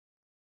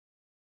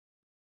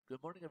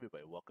Good morning,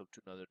 everybody. Welcome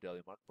to another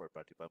Daily Market Report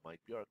brought to you by Mike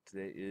Bjork.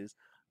 Today is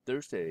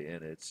Thursday,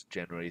 and it's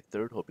January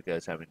 3rd. Hope you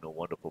guys are having a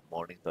wonderful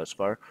morning thus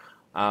far.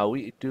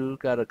 We do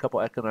got a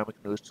couple economic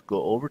news to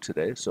go over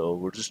today, so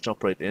we'll just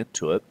jump right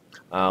into it.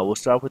 We'll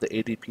start with the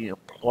ADP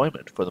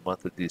employment for the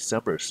month of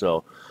December.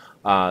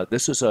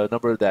 This is a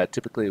number that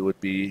typically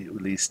would be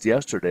released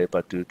yesterday,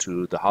 but due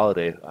to the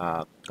holiday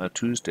on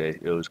Tuesday,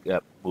 it was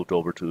got moved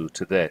over to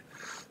today.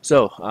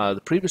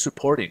 The previous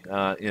reporting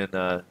in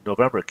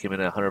November came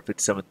in at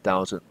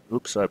 157,000.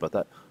 Oops, sorry about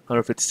that.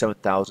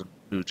 157,000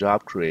 new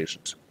job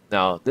creations.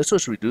 Now, this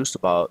was reduced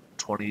about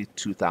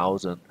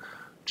 22,000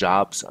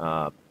 jobs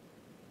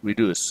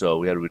reduced, so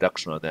we had a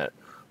reduction on that.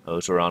 It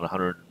was around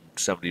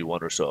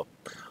 171 or so.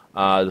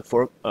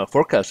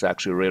 Forecast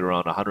actually right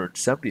around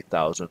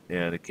 170,000,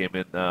 and it came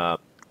in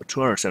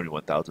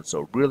 271,000.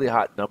 So really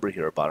hot number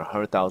here, about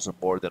 100,000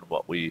 more than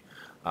what we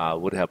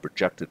would have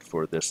projected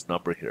for this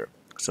number here.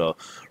 So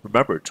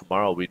remember,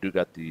 tomorrow we do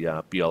got the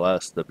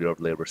BLS, the Bureau of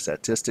Labor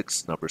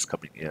Statistics numbers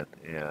coming in,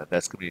 and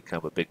that's going to be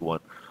kind of a big one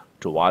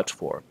to watch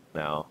for.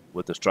 Now,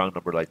 with a strong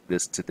number like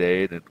this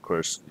today, and of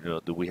course,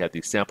 we had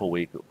the sample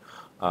week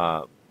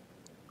uh,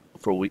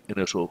 for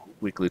initial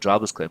weekly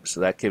jobless claims,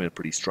 so that came in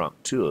pretty strong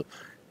too.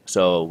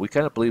 So we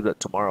kind of believe that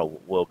tomorrow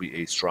will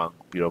be a strong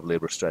Bureau of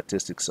Labor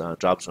Statistics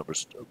jobs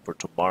numbers for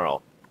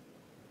tomorrow,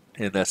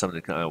 and that's something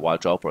to kind of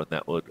watch out for, and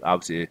that would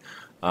obviously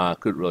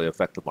could really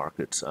affect the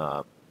markets.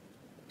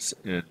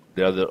 And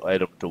the other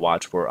item to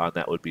watch for on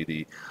that would be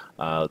the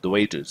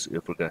wages.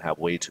 If we're going to have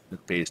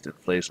wage-based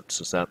inflation,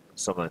 so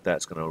something like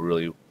that's going to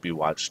really be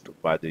watched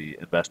by the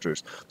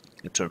investors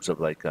in terms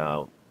of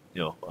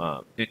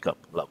income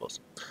levels.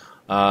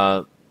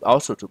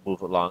 Also, to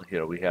move along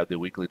here, we have the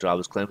weekly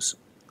jobless claims.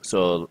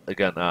 So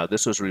again,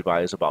 this was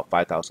revised about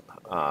 5,000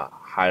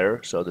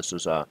 higher. So this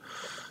was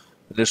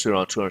initially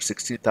around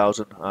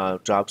 216,000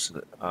 jobs,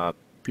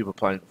 people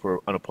applying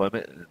for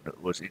unemployment, and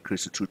it was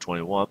increased to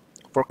 221.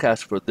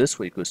 Forecast for this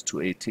week was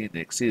 218.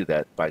 They exceeded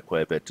that by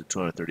quite a bit to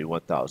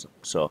 231,000.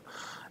 So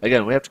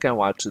again, we have to kind of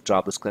watch the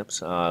jobless claims,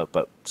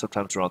 but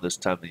sometimes around this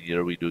time of the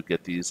year we do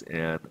get these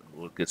and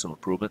we'll get some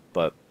improvement.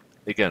 But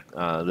again,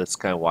 let's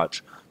kind of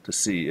watch to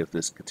see if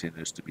this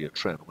continues to be a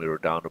trend. We were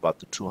down to about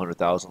the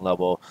 200,000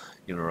 level,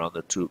 around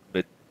the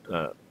mid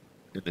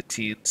in the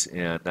teens,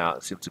 and now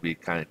it seems to be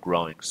kind of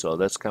growing. So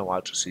let's kind of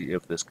watch to see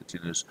if this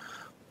continues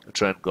a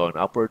trend going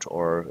upwards,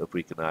 or if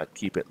we can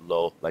keep it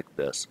low like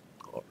this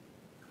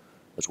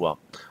as well.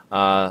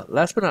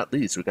 Last but not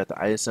least, we got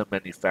the ISM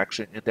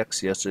Manufacturing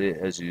Index yesterday.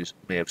 As you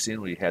may have seen,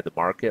 we had the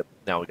market.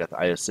 Now we got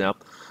the ISM.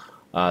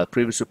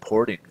 Previous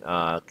reporting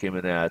came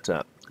in at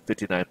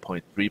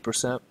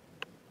 59.3%.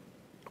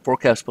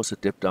 Forecast supposed to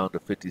dip down to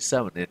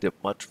 57. It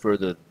dipped much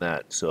further than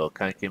that, so it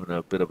kind of came in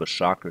a bit of a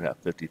shocker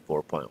at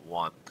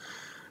 54.1.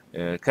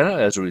 And kind of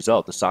as a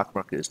result, the stock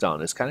market is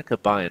down. It's kind of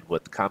combined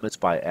with comments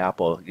by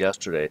Apple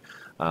yesterday,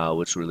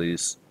 which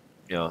released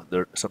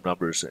there some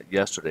numbers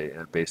yesterday,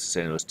 and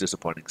basically saying it was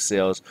disappointing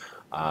sales.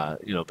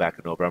 Back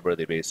in November,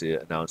 they basically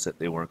announced that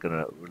they weren't going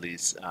to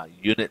release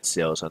unit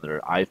sales on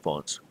their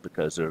iPhones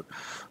because of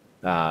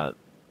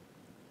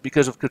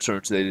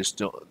concerns. They just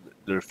don't.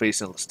 They're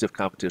facing stiff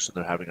competition.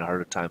 They're having a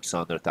harder time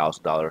selling their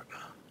 $1,000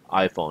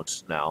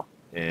 iPhones now,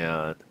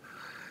 and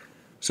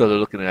so they're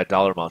looking at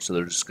dollar amounts. So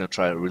they're just going to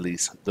try to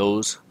release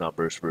those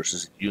numbers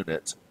versus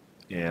units,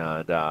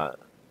 and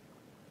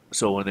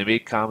so when they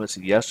made comments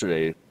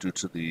yesterday due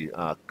to the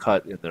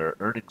cut in their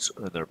earnings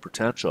and their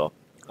potential,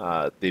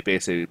 they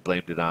basically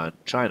blamed it on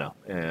China.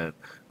 And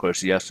of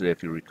course, yesterday,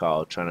 if you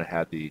recall, China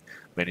had the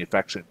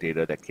manufacturing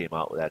data that came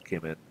out that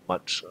came in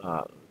much,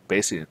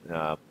 basically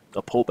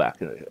a pullback.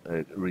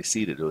 It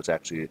receded. It was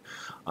actually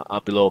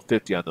below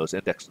 50 on those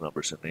index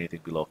numbers, and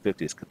anything below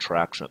 50 is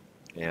contraction.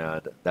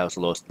 And that was the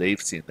lowest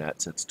they've seen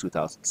that since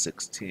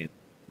 2016.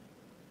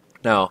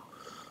 Now,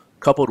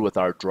 coupled with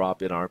our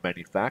drop in our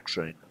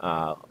manufacturing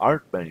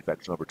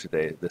number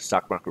today, the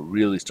stock market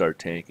really started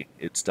tanking.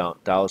 It's down,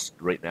 Dow's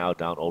right now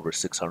down over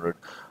 600.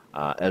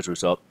 As a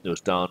result, it was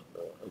down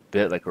a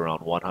bit, like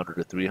around 100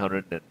 to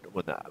 300, and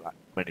when the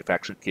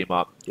manufacturing came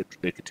up, it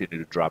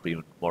continued to drop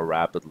even more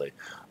rapidly.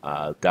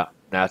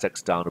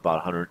 Nasdaq's down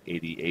about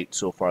 188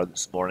 so far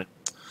this morning.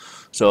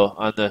 So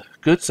on the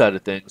good side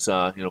of things,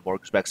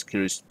 mortgage-backed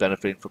securities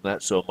benefiting from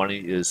that. So money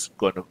is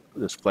going to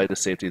this flight of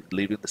safety,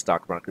 leaving the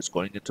stock markets,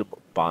 going into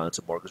bonds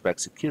and mortgage-backed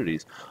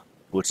securities,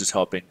 which is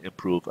helping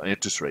improve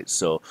interest rates.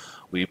 So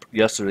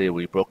yesterday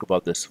we broke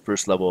above this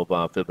first level of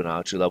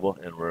Fibonacci level,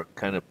 and we're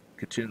kind of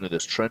continuing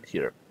this trend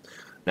here.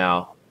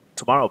 Now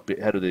tomorrow,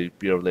 ahead of the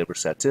Bureau of Labor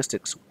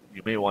Statistics,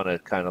 you may want to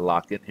kind of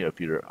lock in here if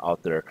you're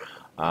out there.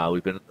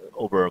 We've been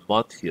over a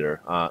month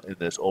here in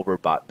this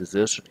overbought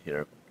position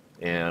here,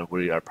 and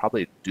we are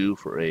probably due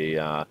for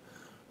a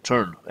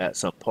turn at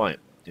some point.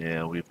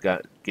 And we've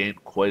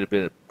gained quite a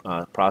bit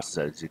of process,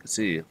 as you can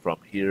see, from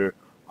here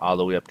all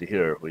the way up to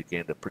here. We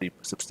gained a pretty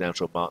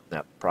substantial amount in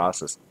that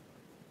process.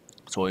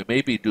 So we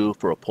may be due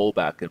for a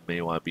pullback and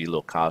may want to be a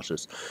little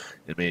cautious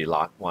and may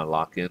want to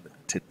lock in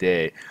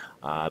today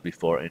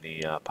before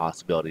any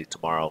possibility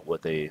tomorrow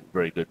with a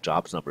very good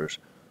jobs numbers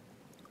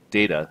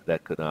data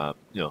that could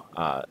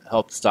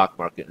help the stock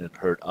market and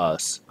hurt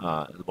us,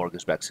 the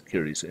mortgage-backed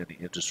securities, any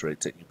interest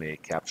rates that you may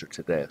capture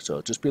today.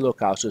 So just be a little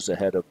cautious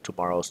ahead of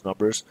tomorrow's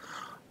numbers.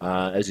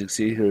 As you can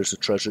see, here's the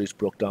treasuries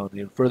broke down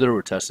even further.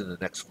 We're testing the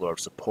next floor of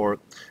support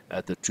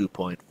at the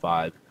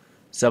 2.57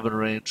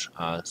 range.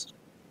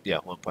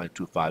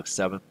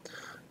 1.257.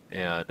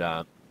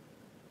 And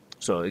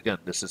so again,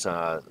 this is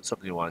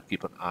something you want to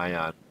keep an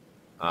eye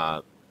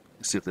on,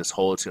 see if this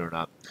holds here or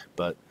not.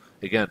 But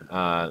again,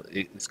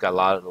 it's got a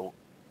lot of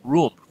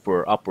room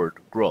for upward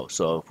growth.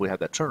 So if we have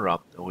that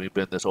turnaround and we've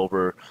been this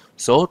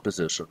oversold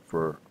position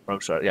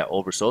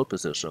oversold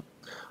position,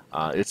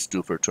 it's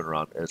due for a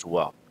turnaround as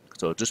well.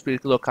 So just be a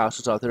little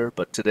cautious out there.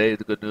 But today,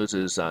 the good news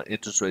is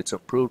interest rates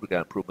improved. We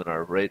got improvement in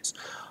our rates.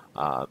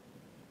 Hope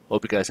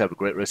you guys have a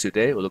great rest of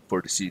your day. We look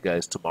forward to see you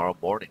guys tomorrow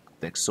morning.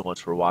 Thanks so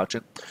much for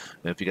watching.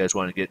 And if you guys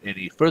want to get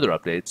any further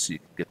updates, you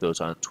can get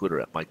those on Twitter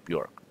at Mike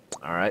Bjork.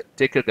 All right.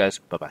 Take care, guys.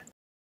 Bye-bye.